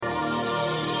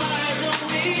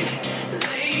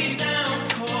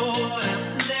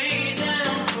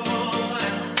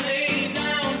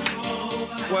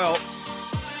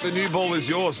the new ball is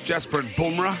yours, Jasper and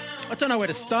Bumrah. I don't know where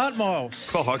to start,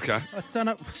 Miles. Oh, okay. I don't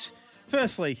know.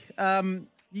 Firstly,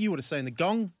 you would have seen the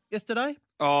gong yesterday.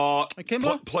 Oh,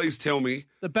 Kembla? Please tell me.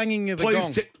 The banging of the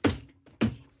gong.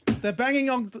 The banging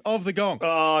of the gong.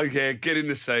 Oh, yeah, get in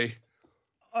the sea.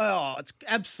 Oh, it's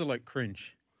absolute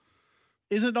cringe.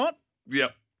 Is it not?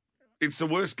 Yep. It's the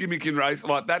worst gimmick in race.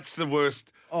 Like, that's the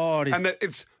worst. Oh, it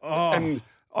is. And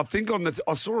I think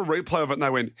I saw a replay of it and they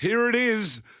went, here it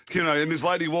is. You know, and this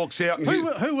lady walks out and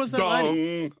Who was that gong.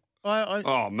 lady?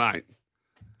 Oh, mate.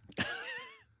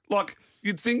 Like,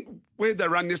 you'd think, where'd they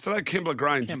run yesterday? Kembla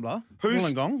Grange. Kembla.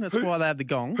 Wollongong. That's why they have the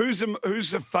gong. Who's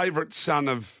the favourite son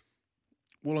of...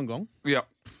 Wollongong. Yep.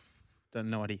 Don't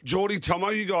know idea. Geordie, Tomo,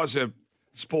 you guys are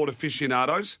sport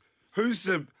aficionados. Who's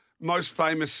the most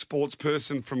famous sports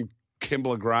person from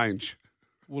Kembla Grange?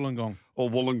 Wollongong. Or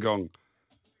Wollongong?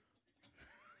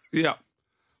 Yeah.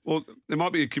 Well, there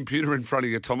might be a computer in front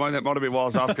of you, Tomo. That might have been why I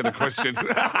was asking a question.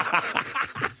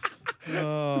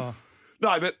 Oh.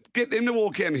 No, but get them to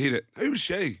walk out and hit it. Who was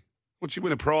she? Would she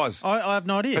win a prize? I have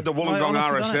no idea. At the Wollongong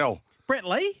RSL. Brett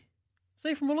Lee? Is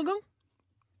he from Wollongong?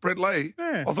 Brett Lee?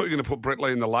 Yeah. I thought you were going to put Brett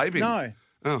Lee in the lay bin. No.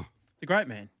 Oh. The great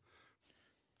man.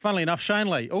 Funnily enough, Shane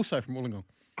Lee, also from Wollongong.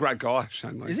 Great guy,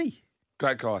 Shane Lee. Is he?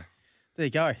 Great guy. There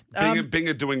you go.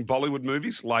 Binger doing Bollywood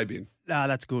movies, lay bin. Ah,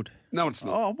 that's good. No, it's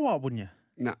not. Oh, why wouldn't you?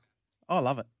 No. I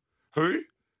love it. Who?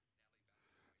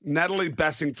 Natalie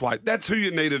Bassingthwaite. That's who you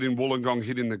needed in Wollongong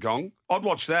hitting the gong. I'd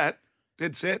watch that.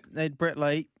 Dead set. Need Brett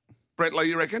Lee. Brett Lee,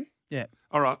 you reckon? Yeah.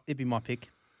 All right. He'd be my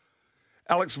pick.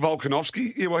 Alex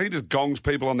Volkanovski. Yeah, well, he just gongs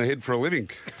people on the head for a living.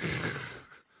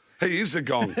 He is a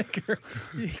gong.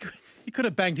 You could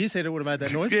have banged his head, it would have made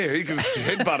that noise. Yeah, he could have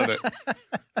headbutted it.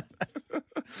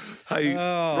 Hey,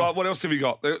 right, what else have you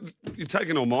got? You're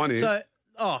taking all mine here.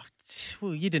 So,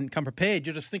 well, you didn't come prepared.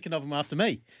 You're just thinking of them after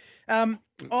me. I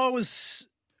was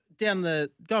going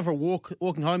for a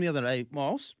walking home the other day,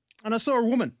 Miles, and I saw a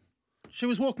woman. She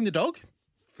was walking the dog.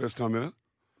 First time ever?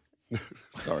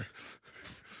 Sorry.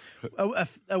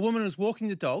 A woman was walking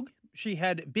the dog. She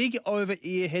had big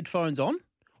over-ear headphones on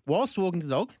whilst walking the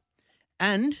dog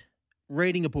and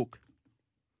reading a book.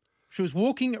 She was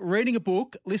walking, reading a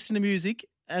book, listening to music,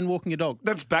 and walking a dog.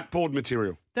 That's backboard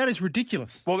material. That is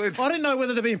ridiculous. Well, I didn't know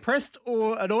whether to be impressed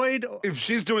or annoyed. If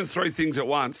she's doing three things at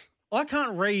once. I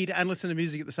can't read and listen to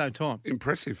music at the same time.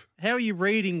 Impressive. How are you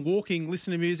reading, walking,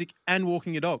 listening to music, and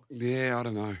walking a dog? Yeah, I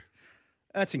don't know.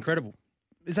 That's incredible.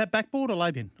 Is that backboard or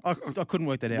lay bin? I couldn't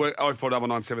work that out.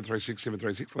 0499 736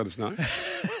 736. Let us know.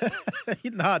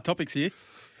 Hitting the hard topics here.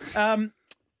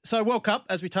 So World Cup,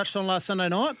 as we touched on last Sunday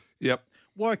night. Yep.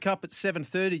 Woke up at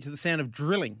 7:30 to the sound of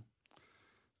drilling.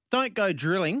 Don't go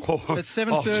drilling at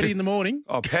 7:30 in the morning.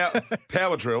 Oh,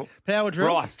 power drill. Power drill.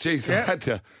 Right, geez, I had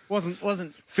to.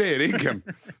 Wasn't fair income.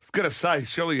 I was going to say,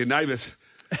 surely your neighbours.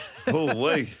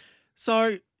 Holy.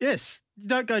 So, yes, you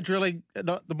don't go drilling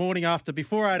the morning after,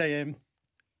 before 8 a.m,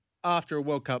 after a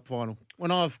World Cup final.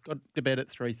 When I've got to bed at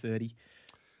 3:30.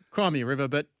 Cry me a river,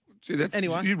 but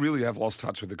anyway. You really have lost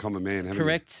touch with the common man, haven't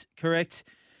you? Correct.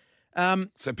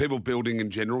 So people building in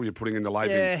general, you're putting in the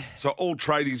label. Yeah. So all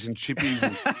tradies and chippies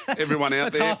and everyone out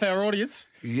that's there. That's half our audience.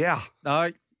 Yeah.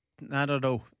 No, not at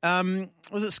all.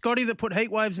 Was it Scotty that put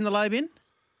heat waves in the lay bin?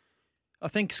 I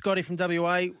think Scotty from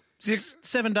WA.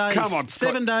 7 days. Come on,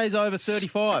 7 days over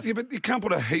 35. Yeah, but you can't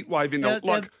put a heat wave in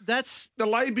the that's the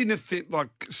lay bin. Like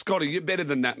Scotty, you're better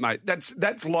than that, mate.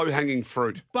 That's low hanging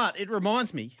fruit. But it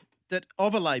reminds me that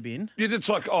of a lay bin. Yeah, it's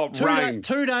like rain.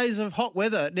 2 days of hot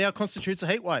weather now constitutes a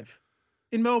heat wave.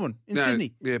 In Melbourne, in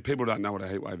Sydney. Yeah, people don't know what a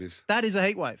heat wave is. That is a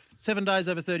heat wave. 7 days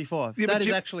over 35. Yeah, that is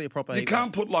actually a proper heat wave. You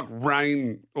can't put like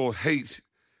rain or heat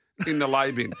in the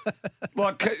lay bin.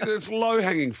 Like, it's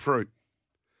low-hanging fruit.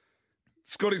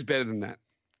 Scotty's better than that.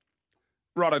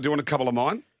 Right, I do want a couple of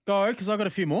mine. Go, because I've got a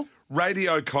few more.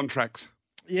 Radio contracts.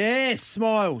 Yes,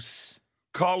 Miles.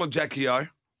 Kyle and Jackie O.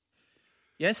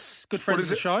 Yes, good friends of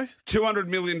the show. $200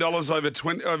 million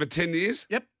over 10 years?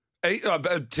 Yep.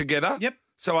 Together? Yep.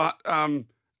 So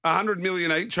 $100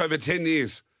 million each over 10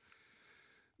 years.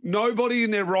 Nobody in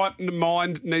their right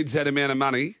mind needs that amount of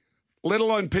money, let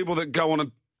alone people that go on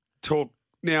and talk.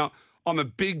 Now, I'm a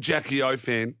big Jackie O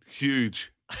fan,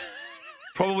 huge.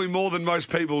 Probably more than most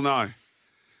people know.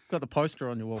 Got the poster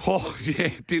on your wall. Oh,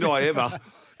 yeah, did I ever?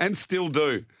 And still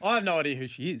do. I have no idea who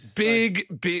she is. Big,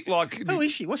 like... Who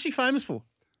is she? What's she famous for?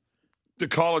 The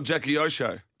Kyle and Jackie O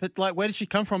show. But, like, where did she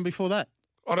come from before that?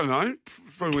 I don't know.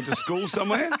 Probably went to school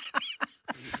somewhere.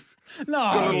 No.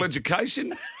 Got a little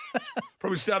education.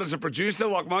 Probably started as a producer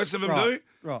like most of them do.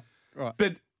 Right.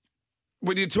 But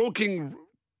when you're talking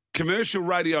commercial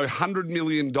radio, $100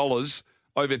 million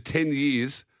over 10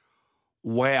 years,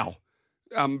 Wow.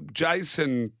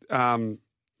 Jason,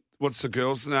 what's the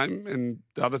girl's name and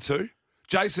the other two?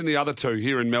 Jason, the other two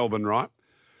here in Melbourne, right?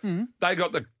 Mm-hmm. They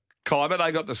got the Khyber,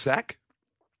 they got the sack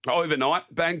overnight.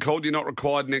 Bang called, you're not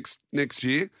required next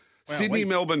year. Wow, Sydney,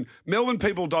 Melbourne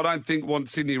people I don't think want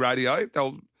Sydney radio.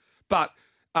 But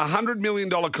a $100 million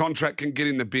contract can get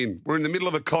in the bin. We're in the middle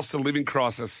of a cost of living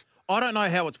crisis. I don't know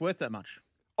how it's worth that much.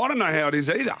 I don't know how it is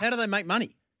either. How do they make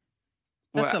money?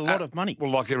 That's a lot of money.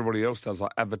 Well, like everybody else does,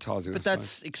 like advertising. But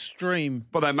that's extreme.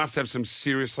 Well, they must have some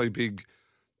seriously big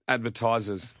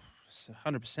advertisers.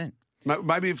 100%.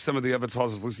 Maybe if some of the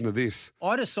advertisers listen to this.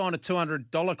 I just signed a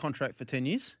 $200 contract for 10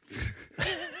 years.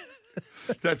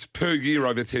 That's per year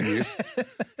over 10 years.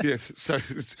 Yes, so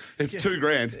it's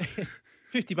 $2,000.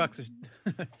 $50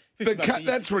 But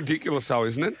that's ridiculous, though,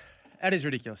 isn't it? That is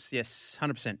ridiculous. Yes,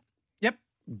 100%. Yep.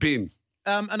 Bin.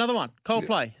 Another one.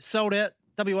 Coldplay. Sold out.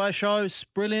 WA shows.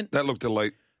 Brilliant. That looked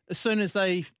elite. As soon as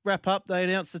they wrap up, they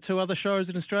announce the 2 other shows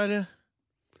in Australia.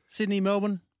 Sydney,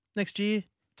 Melbourne, next year.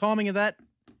 Timing of that.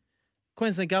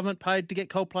 Queensland government paid to get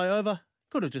Coldplay over.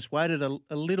 Could have just waited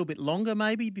a little bit longer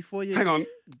maybe before you... Hang on.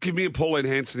 Give me a Pauline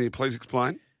Hanson here. Please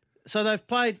explain. So they've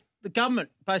played... The government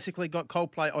basically got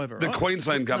Coldplay over, The right?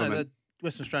 Queensland government. No, the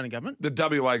Western Australian government.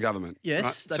 The WA government.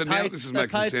 Yes. Right? So now this is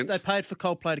making sense. They paid for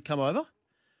Coldplay to come over,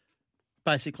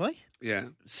 basically. Yeah.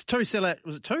 It's 2 sellout...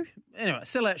 Was it 2? Anyway,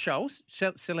 sellout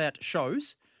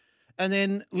shows. And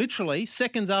then literally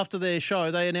seconds after their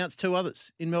show, they announced 2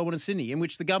 others in Melbourne and Sydney, in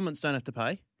which the governments don't have to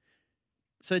pay.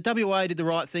 So WA did the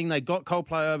right thing. They got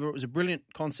Coldplay over. It was a brilliant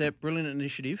concept, brilliant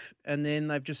initiative. And then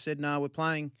they've just said, no, we're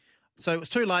playing. So it was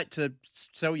too late to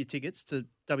sell your tickets to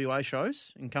WA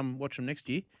shows and come watch them next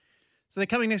year. So they're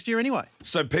coming next year anyway.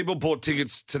 So people bought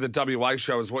tickets to the WA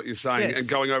show is what you're saying, Yes. and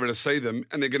going over to see them,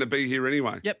 and they're going to be here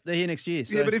anyway. Yep, they're here next year.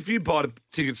 So. Yeah, but if you buy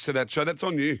tickets to that show, that's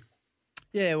on you.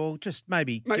 Yeah, well, just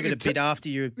maybe Mate, give you it a bit after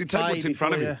you take play what's in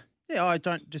front of before Yeah, I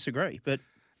don't disagree, but...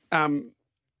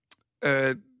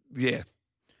 Yeah.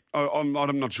 I'm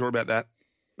not sure about that.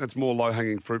 That's more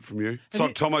low-hanging fruit from you. It's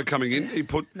like Tomo coming in. He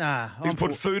put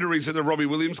fooderies at the Robbie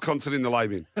Williams concert in the lay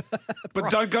bin.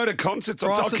 But don't go to concerts.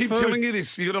 I'll keep telling you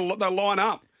this. You got to line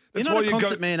up. That's You're not why a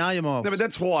concert man, are you, Miles? No, but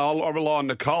that's why I rely on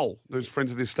Nicole, who's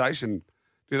friends of this station.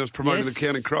 You know, was promoting the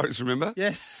Counting Crows, remember?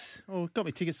 Yes. Well, got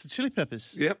me tickets to Chili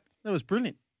Peppers. Yep. That was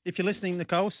brilliant. If you're listening,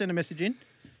 Nicole, send a message in.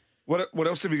 What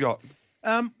else have you got?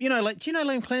 Do you know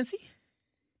Liam Clancy?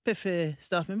 Betfair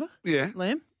staff member? Yeah.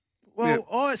 Liam? Well,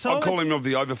 I'd call him of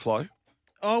the overflow.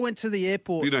 I went to the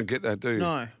airport. You don't get that, do you?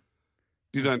 No.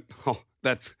 You don't. Oh,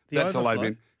 that's overflow? a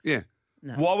lay-bin. Yeah.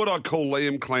 No. Why would I call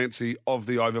Liam Clancy of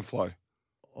the overflow?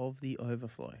 Of the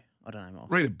overflow. I don't know, Miles.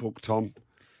 Read a book, Tom.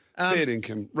 Fair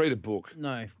income. Read a book.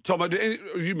 No. Tom,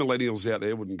 you millennials out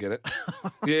there wouldn't get it.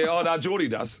 Yeah, no, Geordie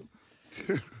does.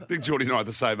 I think Geordie and I are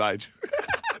the same age.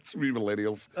 It's you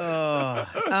millennials.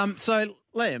 So,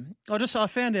 Liam, I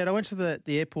found out, I went to the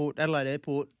airport, Adelaide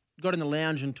Airport, got in the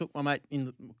lounge and took my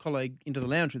colleague into the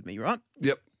lounge with me, right?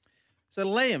 Yep. So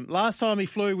Liam, last time he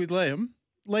flew with Liam,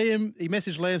 he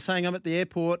messaged Liam saying, I'm at the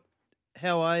airport.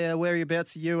 How are you?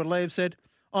 Whereabouts are you? And Liam said,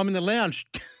 I'm in the lounge.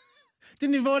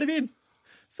 Didn't invite him in.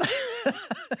 So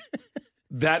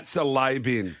That's a lay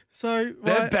bin. So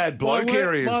that bad bloke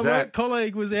area is my that. work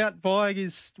colleague was out buying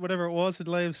his whatever it was, and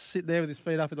Liam's sitting there with his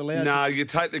feet up in the lounge. No, you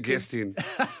take the guest in.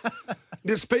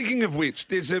 Now, speaking of which,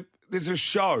 there's a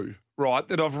show, right,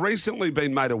 that I've recently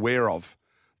been made aware of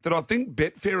that I think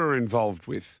Betfair are involved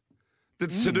with.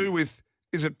 That's to do with,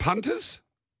 is it punters?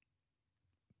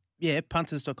 Yeah,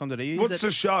 punters.com.au. What's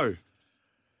the show?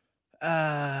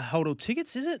 Hold All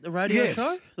Tickets, is it? The radio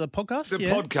show? The podcast? The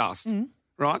podcast,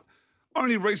 right? I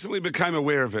only recently became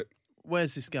aware of it.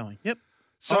 Where's this going? Yep.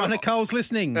 So Nicole's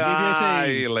listening.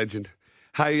 Hey, legend.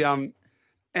 Hey,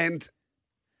 and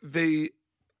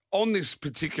on this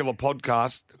particular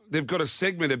podcast, they've got a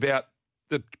segment about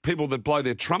the people that blow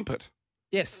their trumpet.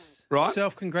 Yes. Right?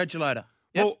 Self-congratulator.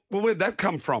 Yep. Well, where'd that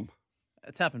come from?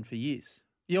 It's happened for years.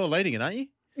 You're leading it, aren't you?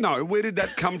 No, where did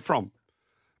that come from?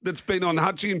 That's been on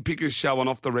Hutchie and Picker's show on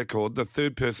Off the Record, the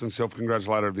third person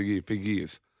self-congratulator of the year for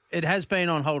years. It has been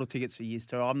on Hold All Tickets for years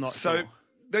too. I'm not sure. So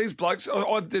these blokes,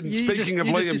 speaking of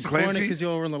Liam Clancy, because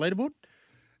you're on the leaderboard?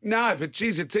 No, but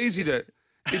geez, it's easy to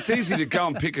go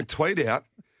and pick a tweet out.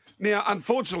 Now,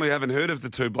 unfortunately, I haven't heard of the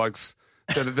two blokes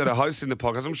that are hosting the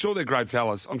podcast. I'm sure they're great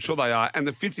fellas. I'm sure they are. And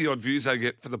the 50-odd views they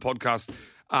get for the podcast,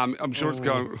 I'm sure it's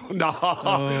going, no.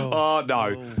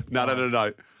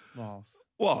 Miles.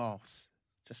 What? Miles.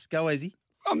 Just go easy.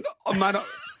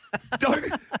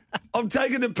 I'm I've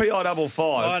taken the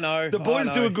PI55. I know, The boys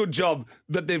I do know. a good job,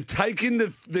 but they've taken the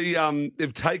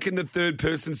third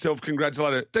person self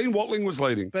congratulator. Dean Watling was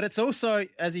leading. But it's also,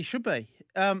 as he should be,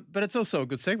 but it's also a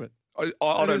good segment.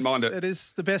 I don't mind it. It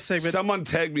is the best segment. Someone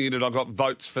tagged me in it. I got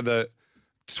votes for the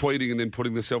tweeting and then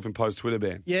putting the self-imposed Twitter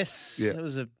ban. Yes, Yeah. it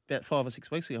was about 5 or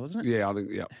 6 weeks ago, wasn't it? Yeah, I think,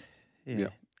 yeah. Yeah.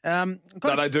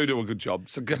 No, they do a good job.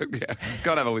 So go and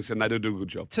have a listen. They do a good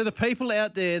job. To the people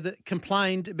out there that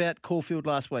complained about Caulfield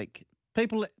last week,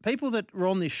 people that were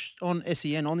on this on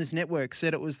SEN on this network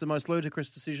said it was the most ludicrous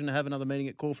decision to have another meeting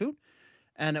at Caulfield,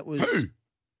 and it was Who?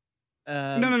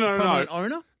 No. No.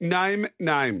 Owner, Name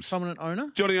names. prominent owner.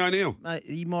 Johnny O'Neill.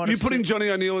 He might. You have putting said, Johnny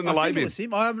O'Neill in the I lay think it bin? was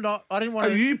him. I didn't want Are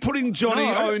to. you putting Johnny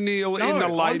No, O'Neill in the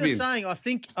No, lay I'm bin? just saying. I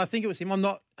think it was him. I'm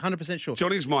not 100% sure.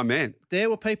 Johnny's my man. There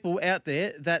were people out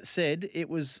there that said it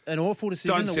was an awful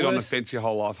decision. Don't sit on the fence your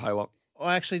whole life, Haylock.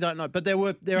 I actually don't know, but there You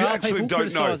are actually people don't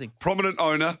criticising. know. Prominent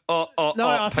owner. No,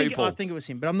 I people. think it was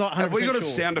him, but I'm not 100% Have we got a sure.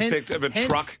 sound effect of a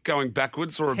truck going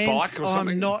backwards or a hence bike or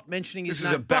something? I'm not mentioning his This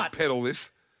is a name. But backpedal,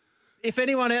 this. if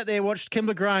anyone out there watched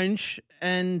Kembla Grange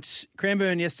and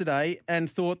Cranbourne yesterday and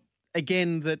thought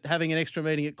again that having an extra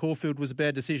meeting at Caulfield was a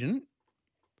bad decision,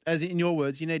 as in your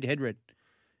words, you need to head red.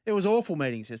 It was awful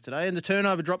meetings yesterday, and the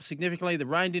turnover dropped significantly. The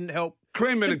rain didn't help.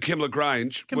 Cranbourne and Kembla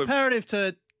Grange were... Comparative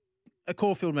to a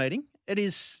Caulfield meeting, it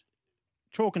is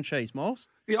chalk and cheese, Miles.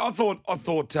 Yeah, I thought,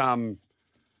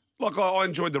 I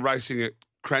enjoyed the racing at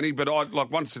Cranny, but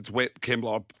once it's wet,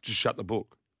 Kembla, I'll just shut the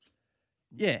book.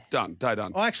 Yeah. Done. Day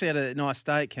done. I actually had a nice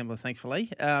day at Kembla,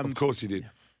 thankfully. Of course you did.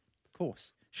 Of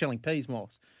course. Shelling peas,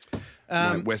 Miles.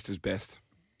 Mate, West is best.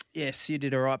 Yes, you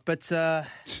did all right. But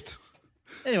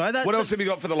anyway, What else have you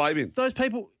got for the lay bin? those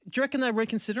people, do you reckon they're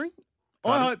reconsidering?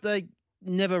 Pardon? I hope they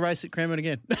never race at Cranbourne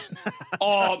again.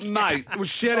 Oh, mate. Well,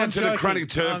 shout out I'm to joking. the Cranny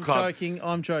Turf Club.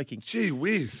 I'm joking. Gee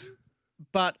whiz.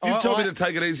 But You've told me to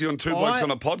take it easy on two blokes on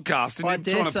a podcast, and I you're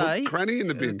dare trying to say, put Cranny in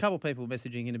the there's a bin. couple of people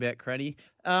messaging in about Cranny.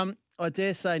 I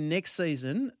dare say next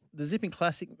season, the Zipping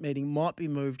Classic meeting might be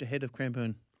moved ahead of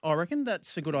Cranbourne. I reckon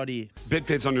that's a good idea.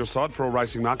 Betfair's on your side for all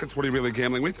racing markets. What are you really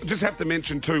gambling with? Just have to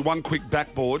mention, too, one quick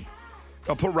backboard.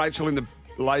 I put Rachel in the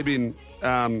lay bin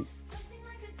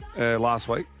last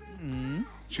week.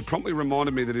 She promptly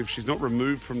reminded me that if she's not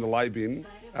removed from the lay bin,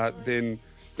 then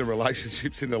the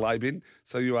relationship's in the lay bin.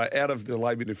 So you are out of the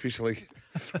lay bin officially.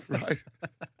 Right?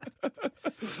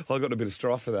 I got a bit of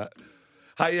strife for that.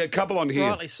 Hey, a couple on here.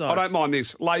 Rightly so. I don't mind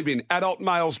this. Lay bin. Adult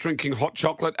males drinking hot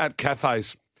chocolate at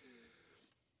cafes.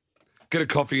 Get a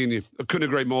coffee in you. I couldn't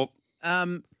agree more.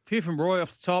 Few from Roy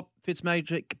off the top.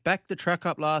 Fitzmagic backed the track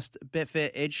up last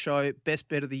Betfair Edge Show. Best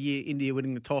bet of the year. India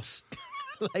winning the toss.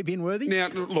 Lay bin worthy. Now,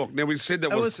 look, we said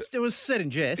that It was said in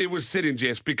jest. It was said in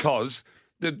jest because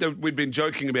we'd been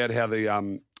joking about how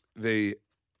the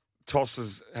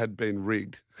tosses had been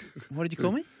rigged. What did you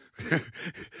call me?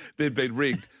 They'd been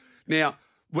rigged. Now,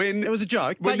 when It was a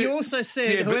joke. when But the- you also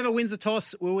said Yeah, but- whoever wins the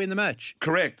toss will win the match.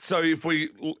 correct. So if we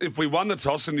won the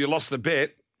toss and you lost the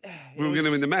bet, we were going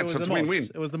to win the match. So it's win-win.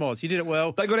 It was the Moz. You did it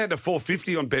well. They got out to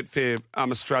 450 on Betfair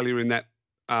Australia in that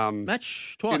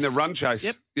Match twice. in the run chase.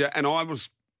 Yep. Yeah, and I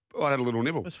had a little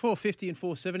nibble. It was 450 and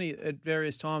 470 at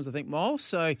various times, I think, Miles.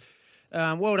 So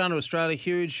well done to Australia.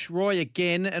 Huge. Roy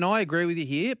again. And I agree with you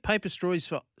here. Paper straws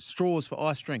for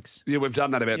ice drinks. Yeah, we've done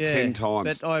that about 10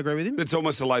 times. But I agree with him. It's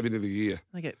almost a lay bin of the year.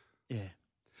 Okay. Yeah.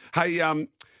 Hey, a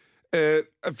few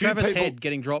Travis people Head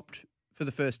getting dropped for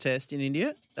the first test in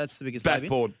India. That's the biggest lay-in.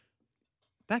 backboard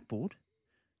Backboard?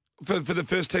 for the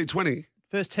first T20.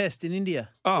 First test in India.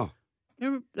 Oh,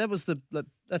 Remember, that's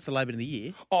the lay-in of the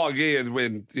year. yeah, The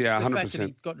fact that 100%.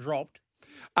 he got dropped.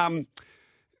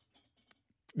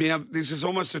 Now, this is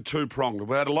almost a two-pronged.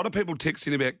 We had a lot of people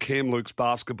texting about Cam Luke's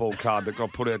basketball card that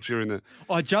got put out during the...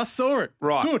 I just saw it.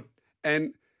 Right. It's good.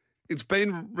 And it's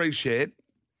been reshared,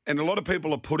 and a lot of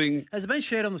people are putting... Has it been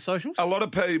shared on the socials? A lot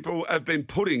of people have been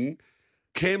putting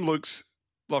Cam Luke's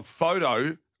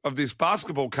photo of this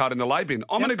basketball card in the lay bin.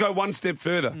 I'm going to go one step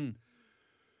further.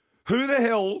 Who the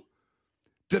hell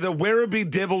do the Werribee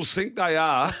Devils think they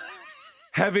are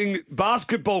having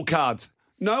basketball cards?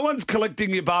 No one's collecting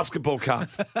your basketball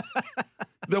cards.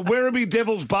 The Werribee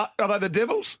Devils, are they the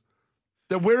Devils?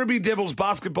 The Werribee Devils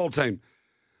basketball team.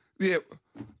 Yeah,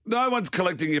 no one's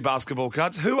collecting your basketball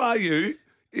cards. Who are you?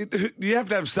 You have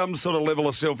to have some sort of level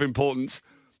of self-importance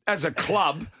as a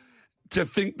club to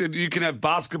think that you can have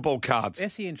basketball cards.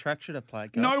 SEN track should have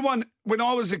played. Gus. No one, when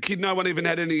I was a kid, no one even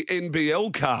had any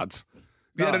NBL cards.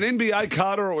 You had No. an NBA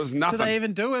card or it was Do nothing. they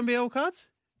even do NBL cards?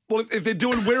 Well, if they're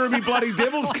doing Werribee bloody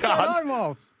Devils I cards. don't know,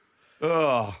 Miles.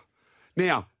 Oh.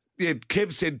 Now, yeah,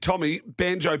 Kev said, Tommy,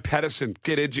 Banjo Patterson,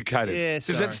 get educated. Yeah, Does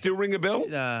sorry. that still ring a bell?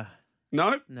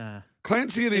 No? Nah.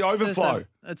 Clancy of the It's Overflow. Thursday.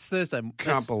 It's Thursday.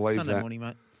 Can't believe Sunday that. morning,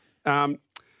 mate.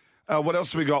 What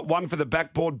else have we got? One for the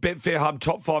backboard. Betfair Hub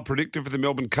top 5 predictor for the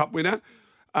Melbourne Cup winner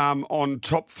on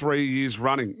top 3 years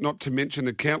running. Not to mention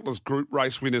the countless group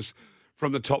race winners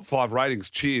from the top 5 ratings.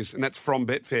 Cheers. And that's from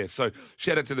Betfair. So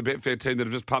shout out to the Betfair team that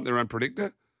have just pumped their own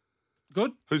predictor.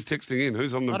 Good. Who's texting in?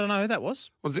 Who's on the... I don't know who that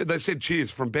was. They said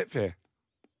cheers from Betfair.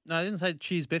 No, I didn't say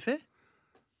cheese Betfair.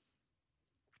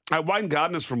 Wayne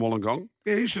Gardner's from Wollongong.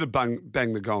 Yeah, he should have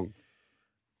banged the gong.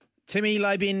 Timmy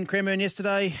Labin Cranbourne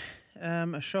yesterday.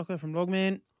 A shocker from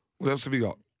Logman. What else have you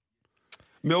got?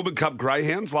 Melbourne Cup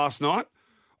Greyhounds last night.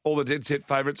 All the dead set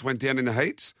favourites went down in the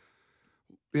heats.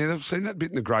 Yeah, I've seen that bit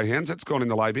in the Greyhounds. That's gone in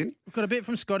the lay bin. We've got a bit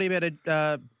from Scotty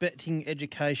about betting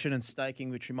education and staking,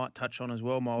 which we might touch on as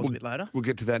well, Miles, a bit later. We'll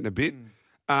get to that in a bit.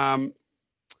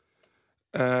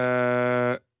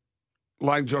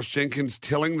 Lane Josh Jenkins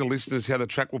telling the listeners how the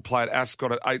track will play at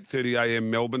Ascot at 8:30am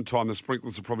Melbourne time. The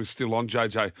sprinklers are probably still on,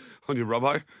 JJ, on your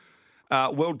Robbo.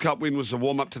 World Cup win was a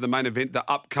warm-up to the main event, the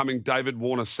upcoming David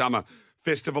Warner Summer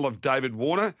Festival of David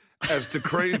Warner, as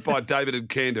decreed by David and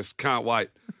Candice. Can't wait.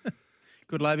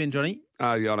 Good Labin, Johnny.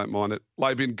 Yeah, I don't mind it.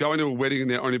 Labin, going to a wedding and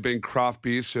there only being craft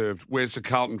beer served. Where's the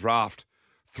Carlton draft?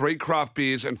 3 craft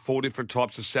beers and 4 different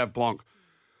types of Sauv Blanc.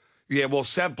 Yeah, well,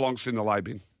 Sauv Blanc's in the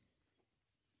Labin.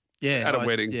 Yeah. At a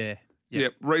wedding. Yeah.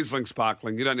 Yep, Riesling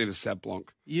Sparkling. You don't need a Sauv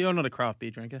Blanc. You're not a craft beer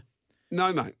drinker.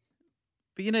 No, mate.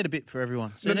 But you need a bit for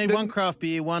everyone. So you need one craft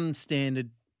beer, one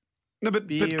standard. No, but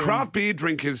craft beer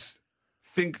drinkers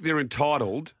think they're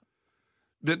entitled,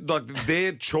 that like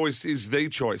their choice is the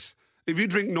choice. If you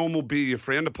drink normal beer, you're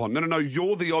frowned upon. No,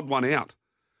 you're the odd one out.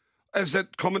 As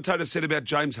that commentator said about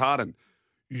James Harden,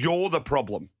 you're the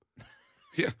problem.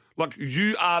 Yeah, like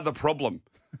you are the problem.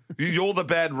 You're the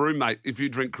bad roommate if you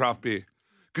drink craft beer.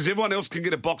 Because everyone else can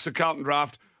get a box of Carlton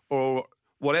Draft or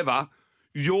whatever.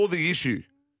 You're the issue.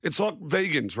 It's like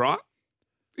vegans, right?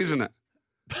 Isn't it?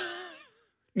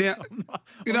 Now,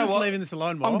 you know I'm just what? leaving this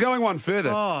alone, Miles. I'm going one further.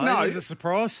 Oh, no, that is a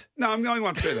surprise. No, I'm going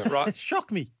one further, right? Shock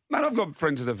me. Mate, I've got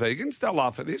friends that are vegans. They'll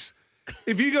laugh at this.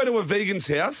 If you go to a vegan's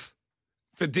house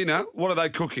for dinner, what are they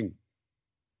cooking?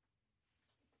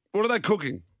 What are they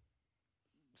cooking?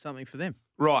 Something for them.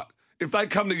 Right. If they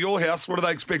come to your house, what do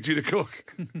they expect you to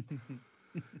cook?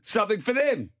 Something for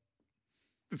them.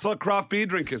 It's like craft beer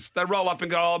drinkers. They roll up and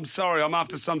go, oh, I'm sorry, I'm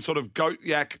after some sort of goat,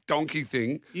 yak, donkey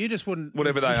thing. You just wouldn't...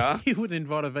 Whatever they are. You wouldn't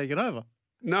invite a vegan over.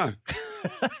 No.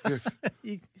 Yes.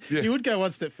 You would go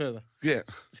one step further. Yeah.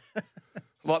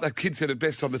 Like that kid said it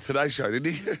best on the Today Show,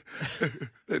 didn't he?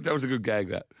 That was a good gag,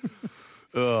 that.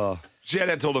 Oh. Shout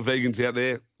out to all the vegans out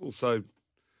there. Also,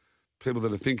 people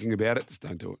that are thinking about it, just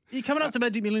don't do it. Are you coming up to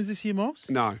Magic Millions this year, Miles?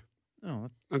 No. Oh,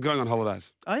 I'm going on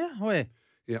holidays. are you? Where?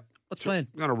 Yeah. What's planned?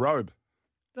 I'm going to Robe.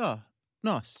 Oh,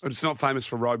 nice. But it's not famous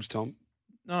for robes, Tom.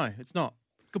 No, it's not.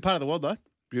 Good part of the world, though.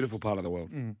 Beautiful part of the world.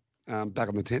 Back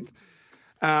on the 10th.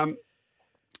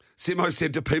 Simo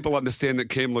said, do people understand that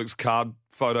Cam Luke's card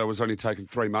photo was only taken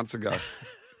 3 months ago?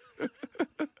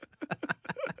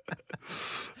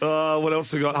 What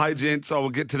else we got? Hey, gents, I will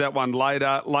get to that one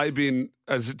later. Labin,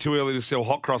 is it too early to sell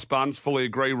hot cross buns? Fully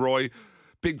agree, Roy.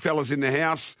 Big fellas in the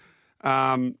house.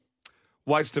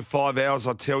 Waste of 5 hours,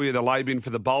 I tell you, the Labin for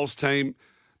the Bowls team.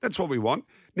 That's what we want.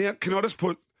 Now, can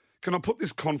I put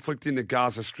this conflict in the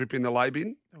Gaza Strip in the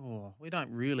Labin? Oh, we don't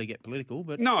really get political,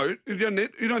 but No, you don't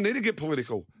need to get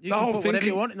political. you can put whatever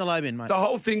you want in the lay bin, mate. The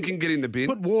whole thing can get in the bin.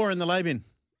 Put war in the lay bin.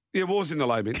 Yeah, war's in the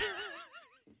lay bin.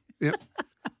 Yep.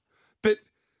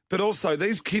 But also,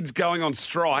 these kids going on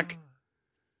strike,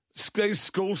 these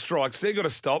school strikes, they've got to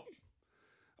stop.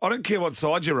 I don't care what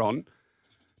side you're on,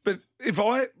 but if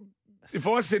I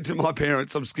said to my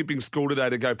parents, I'm skipping school today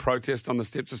to go protest on the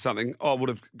steps or something, I would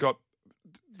have got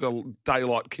the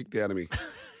daylight kicked out of me.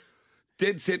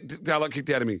 Dead set daylight kicked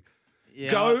out of me.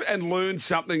 Yeah. Go and learn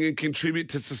something and contribute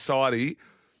to society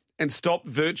and stop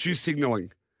virtue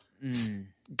signalling.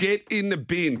 Get in the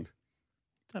bin.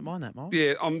 Don't mind that, Miles.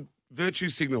 Yeah, I'm virtue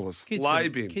signalers. Kids Lay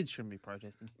shouldn't- bin. Kids shouldn't be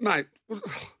protesting. Mate,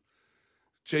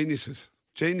 geniuses.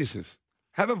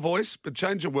 Have a voice, but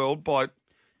change the world by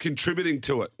contributing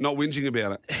to it, not whinging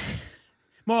about it.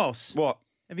 Miles, What?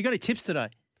 have you got any tips today?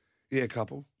 Yeah,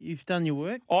 couple. You've done your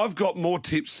work. I've got more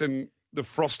tips than the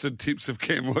frosted tips of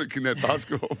Cam Luke in that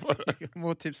basketball photo.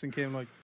 More tips than Cam. Like,